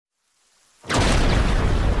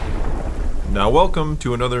Now welcome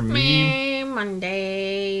to another Meme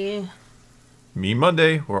Monday. Meme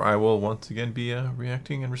Monday, where I will once again be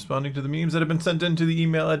reacting and responding to the memes that have been sent in to the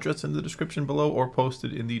email address in the description below or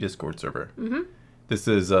posted in the Discord server. This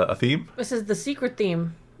is a theme. This is the secret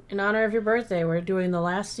theme. In honor of your birthday, we're doing the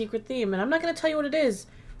last secret theme, and I'm not going to tell you what it is.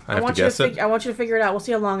 I have to guess it. I want you to figure it out. We'll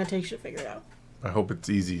see how long it takes you to figure it out. I hope it's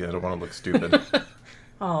easy. I don't want to look stupid.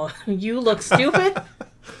 Oh, you look stupid?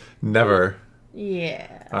 Never. Yeah.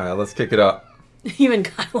 All right, let's kick it up. Even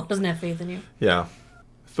Kyle doesn't have faith in you. Yeah.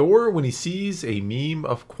 Thor, when he sees a meme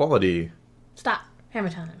of quality. Stop. Hammer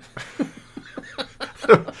time. I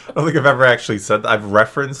don't think I've ever actually said that. I've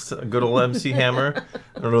referenced a good old MC Hammer.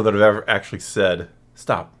 I don't know that I've ever actually said,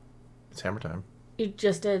 stop. It's hammer time. You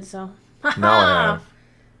just did, so. Now I have.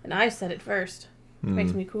 And I said it first.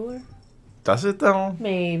 Makes me cooler. Does it, though?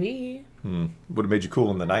 Maybe. Would have made you cool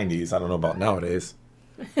in the 90s. I don't know about nowadays.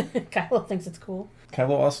 Kylo thinks it's cool.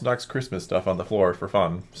 Kylo also knocks Christmas stuff on the floor for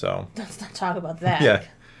fun, so. Let's not talk about that. Yeah.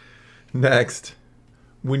 Next.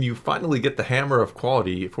 When you finally get the hammer of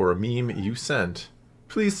quality for a meme you sent,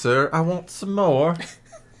 please, sir, I want some more.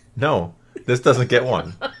 No, this doesn't get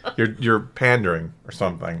one. You're pandering or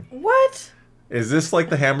something. What? Is this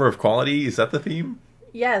like the hammer of quality? Is that the theme?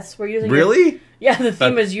 Yes, we're using Really? Yeah, the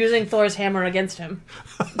theme is using Thor's hammer against him.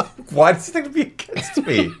 Why does it have to be against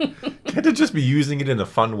me? Can't it just be using it in a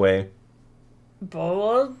fun way?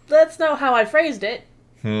 Well, that's not how I phrased it.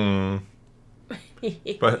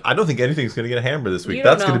 But I don't think anything's going to get a hammer this week. You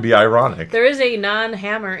don't That's going to know. be ironic. There is a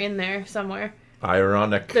non-hammer in there somewhere.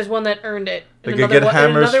 Ironic. There's one that earned it. They And could another get one-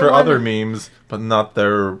 hammers another for one- other memes, but not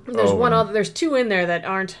their There's own. one other. There's two in there that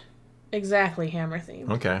aren't exactly hammer themed.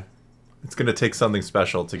 Okay. It's going to take something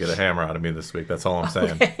special to get a hammer out of me this week. That's all I'm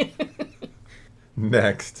saying. Okay.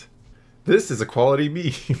 Next. This is a quality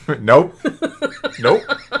meme. Nope. Nope.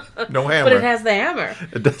 No hammer. But it has the hammer.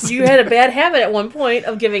 It doesn't. You had a bad habit at one point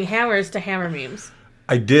of giving hammers to hammer memes.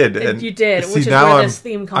 I did. And you did, see, which is now where this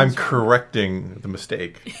theme comes I'm from. correcting the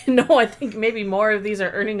mistake. No, I think maybe more of these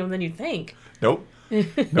are earning them than you think. Nope.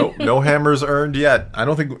 Nope. No hammers earned yet. I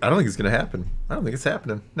don't think it's gonna happen. I don't think it's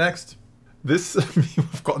happening. Next. This meme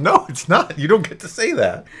of no, it's not. You don't get to say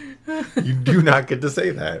that. You do not get to say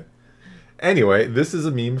that. Anyway, this is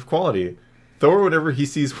a meme of quality. Thor, whenever he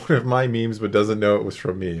sees one of my memes but doesn't know it was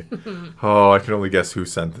from me. Oh, I can only guess who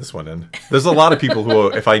sent this one in. There's a lot of people who,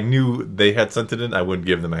 if I knew they had sent it in, I wouldn't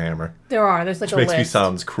give them a hammer. There's like Which a makes list. me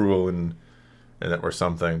sound cruel and or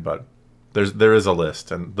something, but there is a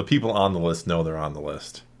list, and the people on the list know they're on the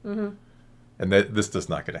list. And this does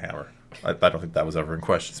not get a hammer. I don't think that was ever in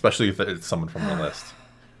question, especially if it's someone from the list.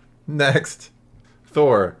 Next,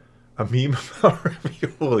 Thor, a meme about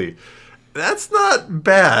ravioli. That's not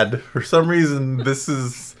bad. For some reason, this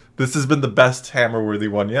has been the best hammer-worthy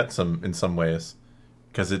one yet. In some ways,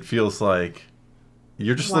 because it feels like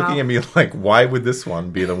you're just looking at me like, why would this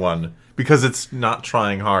one be the one? Because it's not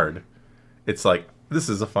trying hard. It's like, this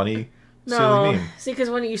is a funny, silly meme. See, because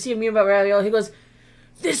when you see a meme about ravioli, he goes,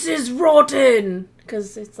 "This is rotten,"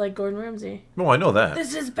 because it's like Gordon Ramsay. No, I know that.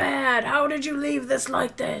 This is bad. How did you leave this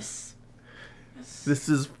like this? This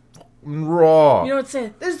is raw. You don't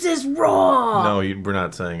say, "This is raw." No, we're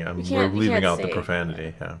not saying. We're leaving out the say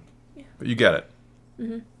profanity. Yeah. But you get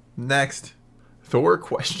it. Next, Thor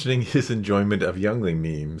questioning his enjoyment of youngling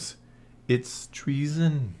memes. It's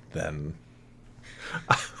treason, then.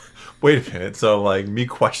 Wait a minute. So, like, me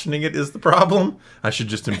questioning it is the problem? I should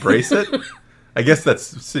just embrace it? I guess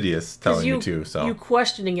that's Sidious telling me to. So you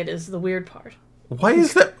questioning it is the weird part. why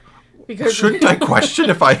is that? Because Shouldn't I question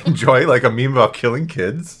if I enjoy like a meme about killing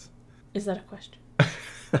kids? Is that a question?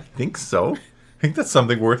 I think so. I think that's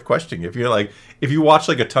something worth questioning. If you watch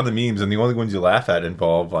like a ton of memes and the only ones you laugh at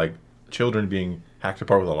involve like children being hacked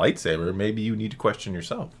apart with a lightsaber, maybe you need to question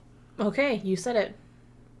yourself. Okay, you said it.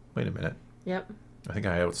 Wait a minute. Yep. I think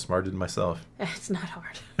I outsmarted myself. It's not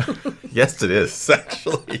hard. Yes, it is,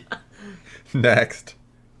 actually. Next.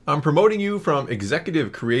 I'm promoting you from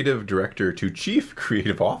Executive Creative Director to Chief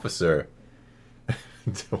Creative Officer.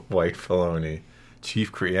 White Filoni.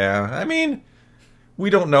 Yeah, I mean,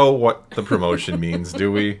 we don't know what the promotion means,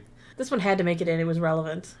 do we? This one had to make it in. It was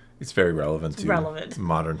relevant. It's very relevant to relevant.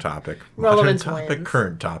 Modern topic. Relevance Modern topic, wins.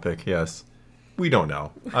 current topic, yes. We don't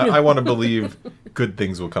know. I want to believe good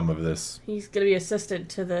things will come of this. He's going to be assistant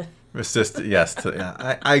to the... Yes.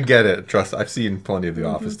 I get it. Trust. I've seen plenty of The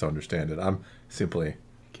Office to understand it. I'm simply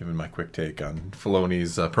giving my quick take on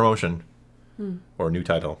Filoni's promotion. Or new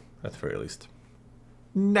title, at the very least.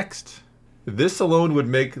 Next. This alone would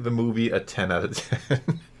make the movie a 10 out of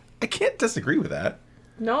 10. I can't disagree with that.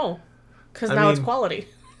 No, because now it's quality.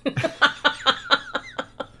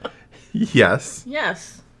 Yes.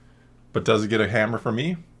 Yes. But does it get a hammer from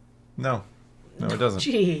me? No. No, it doesn't.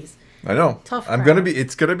 Jeez. I know. Tough I'm crowd. gonna be.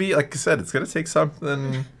 It's gonna be like I said. It's gonna take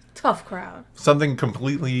something. Tough crowd. Something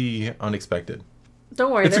completely unexpected.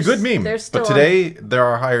 Don't worry. It's a good meme. There's still but today there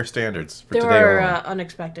are higher standards for there today. are alone.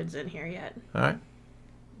 unexpecteds in here yet. All right.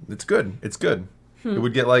 It's good. It's good. It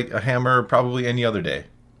would get like a hammer probably any other day.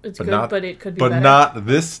 It's but good, not, but it could be but better. not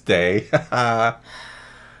this day.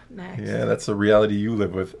 Next. Yeah, that's a reality you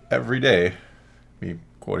live with every day. Me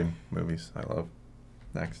quoting movies I love.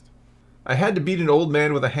 Next. I had to beat an old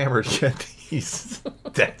man with a hammer to get these.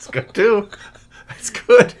 That's good too. That's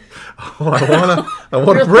good. Oh, I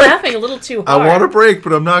wanna You're break. laughing a little too I hard. want to break,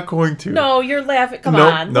 but I'm not going to. No, you're laughing. Come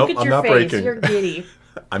Nope, on. nope, Look at I'm your not face. breaking. You're giddy.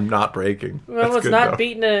 I'm not breaking. Well, That's it's good, not though.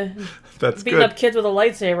 beating That's beating good. up kids with a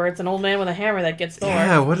lightsaber. It's an old man with a hammer that gets Thor.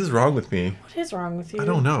 Yeah, what is wrong with me? What is wrong with you? I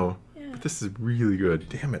don't know. Yeah. But this is really good.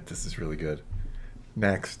 Damn it, this is really good.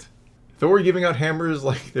 Next. Thor giving out hammers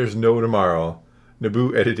like there's no tomorrow.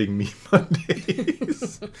 Naboo editing me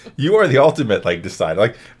Mondays. You are the ultimate, like, decider.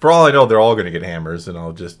 Like, for all I know, they're all going to get hammers, and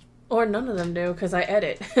I'll just... Or none of them do, because I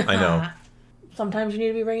edit. I know. Sometimes you need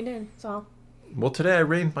to be reined in, so. Well, today I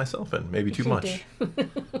reined myself in. Maybe too You much.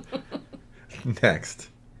 did. Next.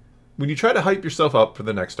 When you try to hype yourself up for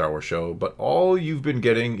the next Star Wars show, but all you've been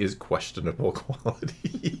getting is questionable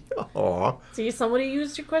quality. Aw. See, somebody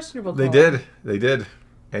used your questionable They quality. did. They did.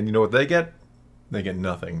 And you know what they get? They get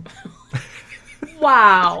nothing.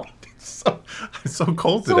 Wow. I'm so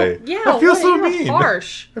cold So, today. yeah, I feel what? so You were mean.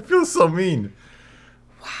 harsh. I feel so mean.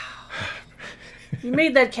 You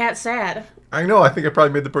made that cat sad. I know. I think I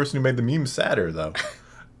probably made the person who made the meme sadder, though.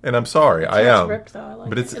 And I'm sorry. I Cat's am. ripped, though. I like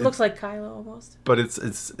But it. it's- It looks like Kylo almost. But it's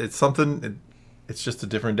something. It's just a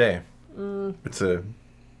different day. It's a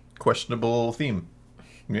questionable theme.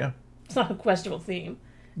 Yeah. It's not a questionable theme.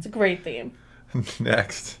 It's a great theme.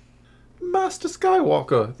 Next. Master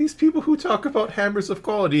Skywalker. These people who talk about hammers of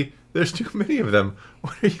quality, there's too many of them.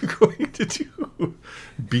 What are you going to do?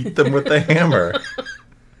 Beat them with the hammer.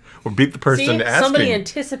 Or beat the person See, asking. somebody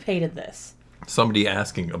anticipated this. Somebody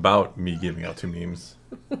asking about me giving out two memes.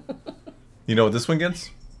 You know what this one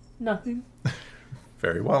gets? Nothing.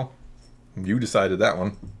 Very well. You decided that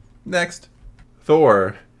one. Next.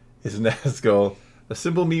 Thor is Nazgul, a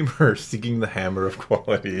simple memer seeking the hammer of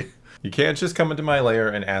quality. You can't just come into my lair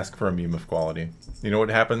and ask for a meme of quality. You know what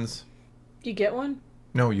happens? Do you get one?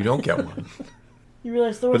 No, you don't get one. You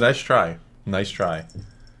realize Thor But nice try. Nice try.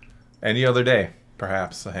 Any other day,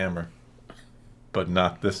 perhaps a hammer. But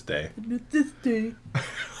not this day. this day.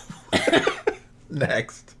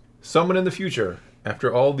 Next. Someone in the future,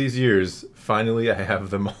 after all these years, finally I have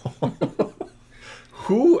them all.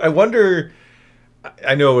 Who? I wonder...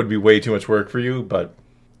 I know it would be way too much work for you, but...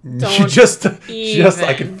 Don't just I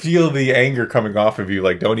even. can feel the anger coming off of you.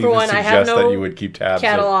 Like, don't even one, I have suggest no that you would keep tabs.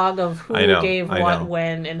 Catalog of who I know, gave I what, know.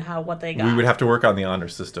 when, and how, what they got. We would have to work on the honor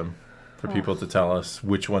system for people to tell us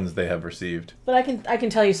which ones they have received. But I can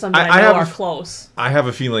tell you some that I I know have are a- close. I have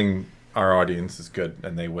a feeling our audience is good,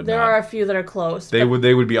 and they would There not. are a few that are close. They but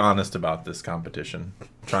would be honest about this competition,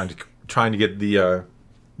 trying to get the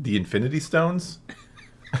Infinity Stones.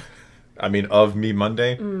 I mean, of Me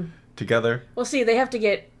Monday together. Well, see, they have to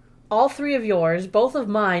get all three of yours, both of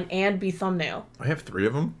mine, and be thumbnail. I have 3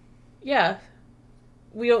 of them. Yeah.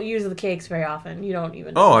 We don't use the cakes very often. You don't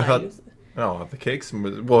even. Oh, I not thought. use- Oh, the cakes.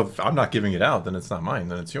 Well, if I'm not giving it out, then it's not mine.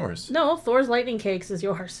 Then it's yours. No, Thor's lightning cakes is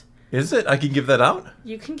yours. Is it? I can give that out?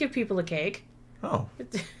 You can give people a cake. Oh,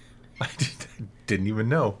 I didn't even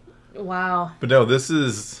know. Wow. But no,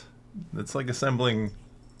 it's like assembling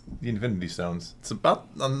the Infinity Stones. It's about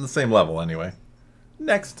on the same level anyway.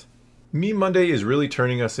 Next. Meme Monday is really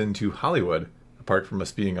turning us into Hollywood, apart from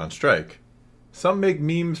us being on strike. Some make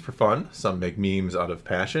memes for fun, some make memes out of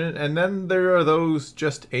passion, and then there are those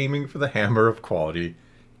just aiming for the hammer of quality.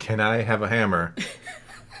 Can I have a hammer?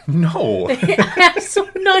 No. So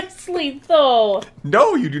nicely, though.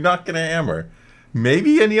 No, you do not get a hammer.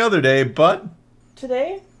 Maybe any other day, but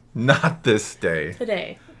Today? not this day.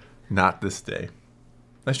 Today. Not this day.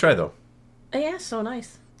 Nice try, though. Yeah, so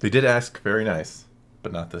nice. They did ask very nice,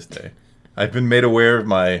 but not this day. I've been made aware of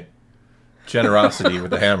my generosity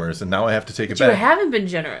with the hammers, and now I have to take it You back. haven't been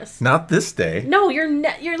generous. Not this day. No, you're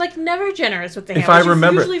like never generous with the If hammers. I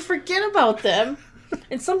remember- You usually forget about them.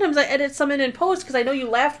 And sometimes I edit some in post because I know you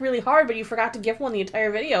laughed really hard, but you forgot to give one the entire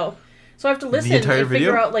video. So I have to listen and entire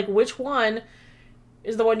figure video? out like which one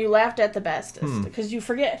is the one you laughed at the bestest Hmm. because you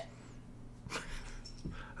forget.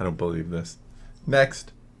 I don't believe this.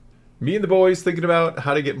 Next. Me and the boys thinking about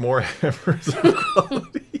how to get more hammers of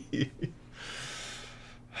quality.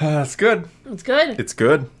 It's good. It's good. It's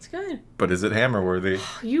good. It's good. But is it hammer worthy?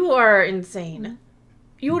 You are insane.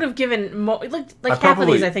 You would have given like half of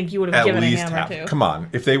probably these. I think you would have given a hammer to. Come on,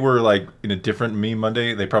 if they were like in a different Meme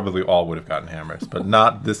Monday, they probably all would have gotten hammers, but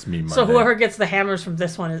not this Meme Monday. So whoever gets the hammers from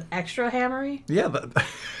this one is extra hammery. Yeah,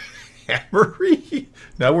 hammery.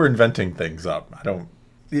 Now we're inventing things up. I don't.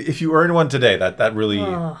 If you earn one today, that really,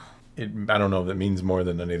 I don't know if that means more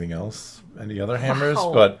than anything else, any other hammers,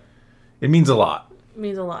 but it means a lot. It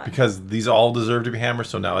means a lot because these all deserve to be hammers.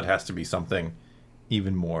 So now it has to be something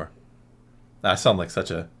even more. I sound like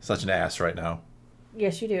such an ass right now.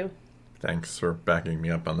 Yes, you do. Thanks for backing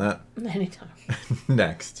me up on that. Anytime.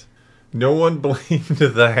 Next. No one blamed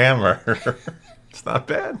the hammer. It's not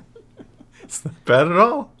bad. It's not bad at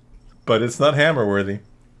all. But it's not hammer worthy.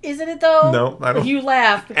 Isn't it though? No, I don't. You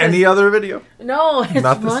laugh. Any other video. No, it's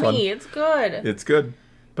not funny. It's good. It's good.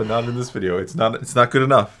 But not in this video. It's not good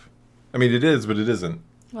enough. I mean, it is, but it isn't.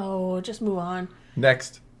 Oh, just move on.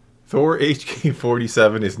 Next. Thor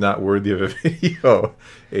HK-47 is not worthy of a video.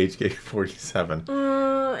 HK-47.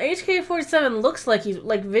 HK-47 looks like he's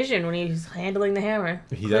like Vision when he's handling the hammer.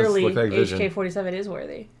 He Clearly, does look like Vision. HK-47 is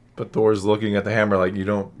worthy. But Thor's looking at the hammer like you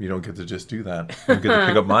don't get to just do that. You get to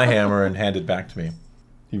pick up my hammer and hand it back to me,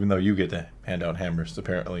 even though you get to hand out hammers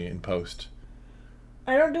apparently in post.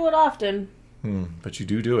 I don't do it often. But you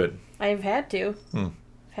do it. I've had to. I've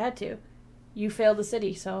had to. You failed the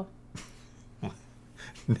city, so.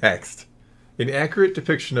 Next. An accurate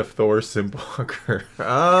depiction of Thor's Skywalker.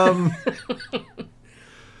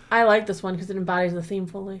 I like this one because it embodies the theme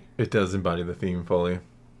fully. It does embody the theme fully.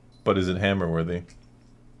 But is it hammer worthy?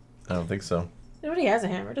 I don't think so. Nobody has a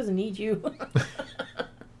hammer. It doesn't need you.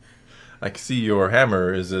 I can see your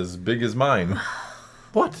hammer is as big as mine.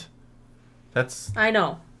 What? That's... I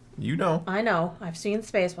know. You know. I know. I've seen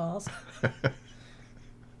Spaceballs.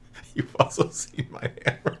 You've also seen my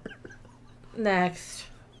hammer. Next.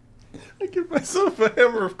 I give myself a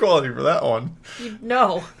hammer of quality for that one.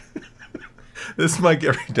 No. This might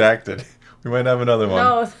get redacted. We might have another one.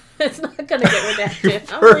 No, it's not going to get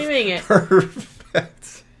redacted. I'm leaving it.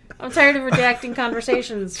 Perfect. I'm tired of redacting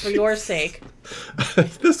conversations for your sake.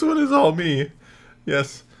 This one is all me.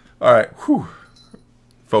 Yes. All right. Whew.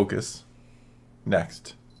 Focus.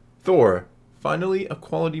 Next. Thor. Finally a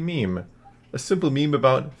quality meme. A simple meme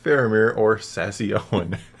about Faramir or Sassy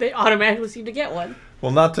Owen. They automatically seem to get one.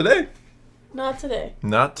 Well, not today. Not today.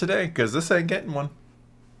 Not today, because this ain't getting one.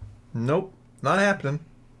 Nope. Not happening.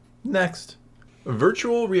 Next.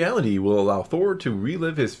 Virtual reality will allow Thor to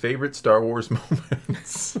relive his favorite Star Wars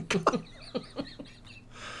moments.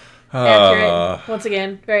 Accurate. Once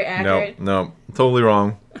again, very accurate. No, totally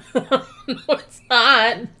wrong. No, it's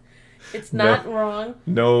not. It's not wrong.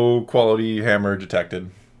 No quality hammer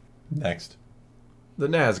detected. Next. The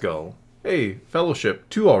Nazgul. Hey, Fellowship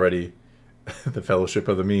 2 already. The Fellowship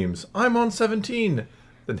of the Memes. I'm on 17.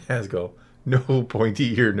 The Nazgul. No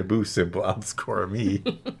pointy ear Naboo symbol outscore me.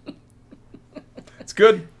 It's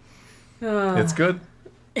good. It's good.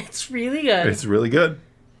 It's really good. It's really good.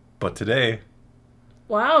 But today...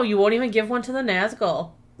 Wow, you won't even give one to the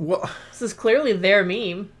Nazgul. Well, this is clearly their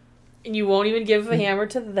meme. And you won't even give a hammer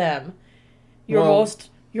to them. You're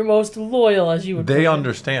most loyal, as you would put it. They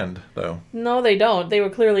understand, though. No, they don't. They were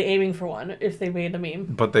clearly aiming for one if they made a meme.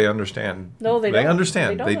 But they understand. No, they don't. They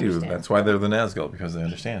understand. They do. Understand. That's why they're the Nazgul, because they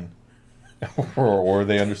understand. or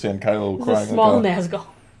they understand Kylo it's crying a small like Nazgul.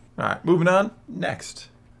 Alright, moving on. Next.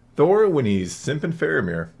 Thor when he's simping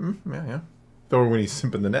Faramir. Yeah. Thor when he's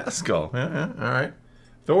simping the Nazgul. Yeah, alright.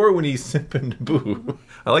 Thor when he's simping Naboo.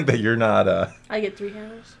 I like that you're not... I get 3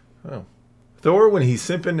 hammers. Oh. Thor when he's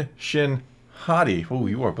simping Shin Hati. Oh,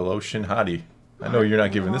 you are below Shin Hati. I know you're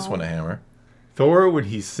not giving this one a hammer. Thor when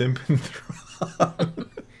he's simping Thrawn.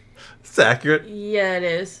 It's accurate. Yeah, it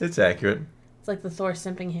is. It's accurate. It's like the Thor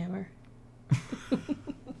simping hammer.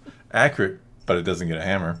 Accurate, but it doesn't get a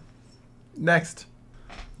hammer. Next.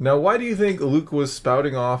 Now, why do you think Luke was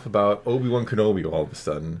spouting off about Obi-Wan Kenobi all of a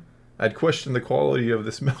sudden? I'd question the quality of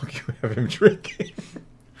this milk you have him drinking.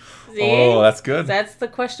 See? Oh, that's good. That's the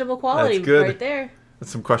questionable quality right there.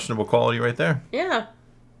 That's some questionable quality right there. Yeah.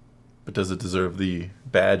 But does it deserve the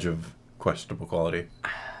badge of questionable quality?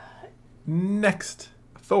 Next.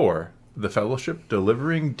 Thor, the Fellowship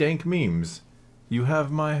delivering dank memes. You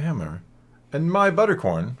have my hammer. And my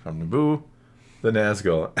buttercorn from Naboo, the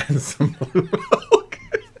Nazgul, and some blue milk.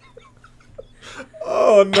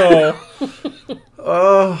 Oh, no.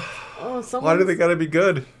 Why do they gotta be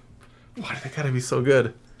good? Why do they gotta be so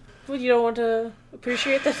good? Well, you don't want to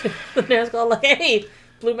appreciate that the Nazgul like, hey,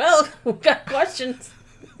 blue milk, we've got questions.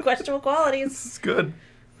 Questionable qualities. This is good.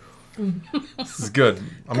 This is good.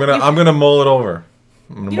 I'm gonna mull it over.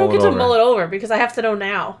 You don't get to mull it over because I have to know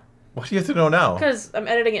now. What do you have to know now? Because I'm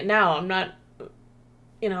editing it now. I'm not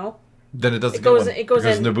you know. Then it doesn't It goes because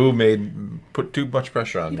in. Naboo put too much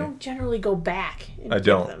pressure on You me. don't generally go back and I give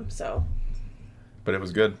don't. them, so. But it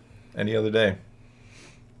was good. Any other day.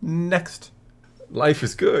 Next. Life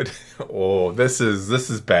is good. Oh, this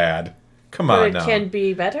is bad. Come But on it now. can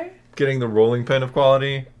be better? Getting the rolling pin of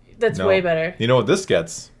quality? That's No. way better. You know what this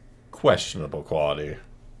gets? Questionable quality.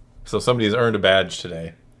 So somebody has earned a badge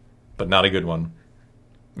today, but not a good one.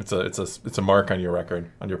 It's a mark on your record,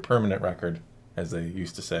 on your permanent record, as they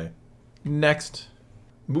used to say. Next,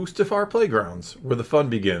 Mustafar Playgrounds, where the fun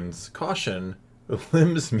begins. Caution,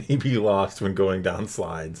 limbs may be lost when going down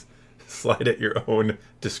slides. Slide at your own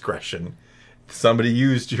discretion. Somebody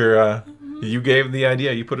used your, you gave the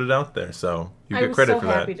idea, you put it out there, so you get credit for that.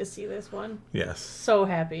 I'm so happy to see this one. Yes. So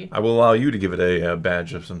happy. I will allow you to give it a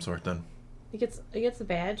badge of some sort then. It gets a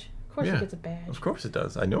badge. Of course Yeah. it gets a badge. Of course it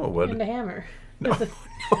does. I know it would. And a hammer. No, This it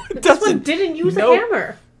one doesn't. didn't use No. a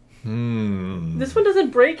hammer. This one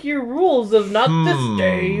doesn't break your rules of not this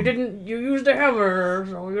day. You used a hammer,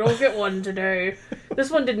 so you don't get one today. This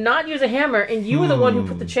one did not use a hammer, and you were the one who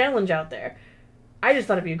put the challenge out there. I just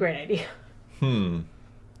thought it'd be a great idea.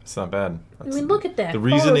 It's not bad. I mean, look at that. The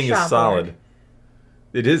reasoning is Photoshop solid. work.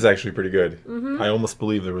 It is actually pretty good. I almost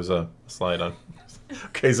believe there was a slide on.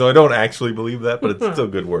 Okay, so I don't actually believe that, but it's still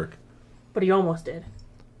good work. But he almost did.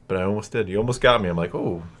 But I almost did. You almost got me. I'm like,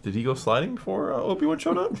 oh, did he go sliding before Obi-Wan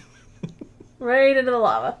showed up? Right into the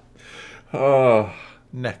lava. Oh,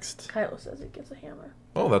 next. Kylo says it gets a hammer.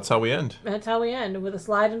 Oh, that's how we end. That's how we end, with a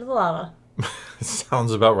slide into the lava.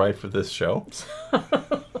 Sounds about right for this show.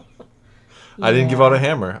 I didn't give out a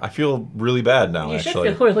hammer. I feel really bad now, You actually.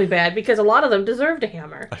 should feel really bad, because a lot of them deserved a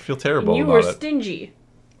hammer. I feel terrible And you about were it. stingy.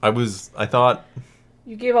 I thought,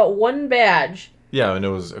 You gave out one badge. yeah, and it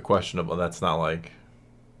was a questionable. That's not like,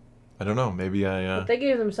 I don't know, maybe But they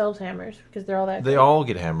gave themselves hammers, because they're all that they good. all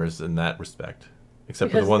get hammers in that respect.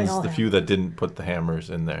 Except Because for they all the have few that didn't put the hammers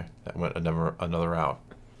in there. That went another route.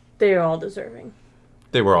 They are all deserving.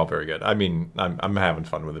 They were all very good. I mean, I'm having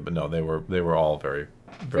fun with it, but no, they were all very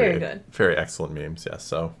Very good. very excellent memes. Yes.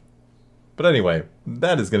 So, but anyway,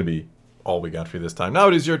 that is going to be all we got for you this time. Now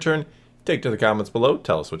it is your turn. Take to the comments below.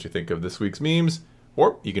 Tell us what you think of this week's memes,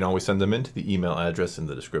 or you can always send them in to the email address in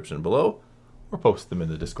the description below, or post them in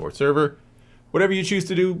the Discord server. Whatever you choose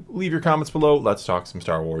to do, leave your comments below. Let's talk some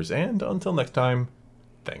Star Wars, and until next time,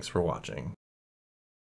 thanks for watching.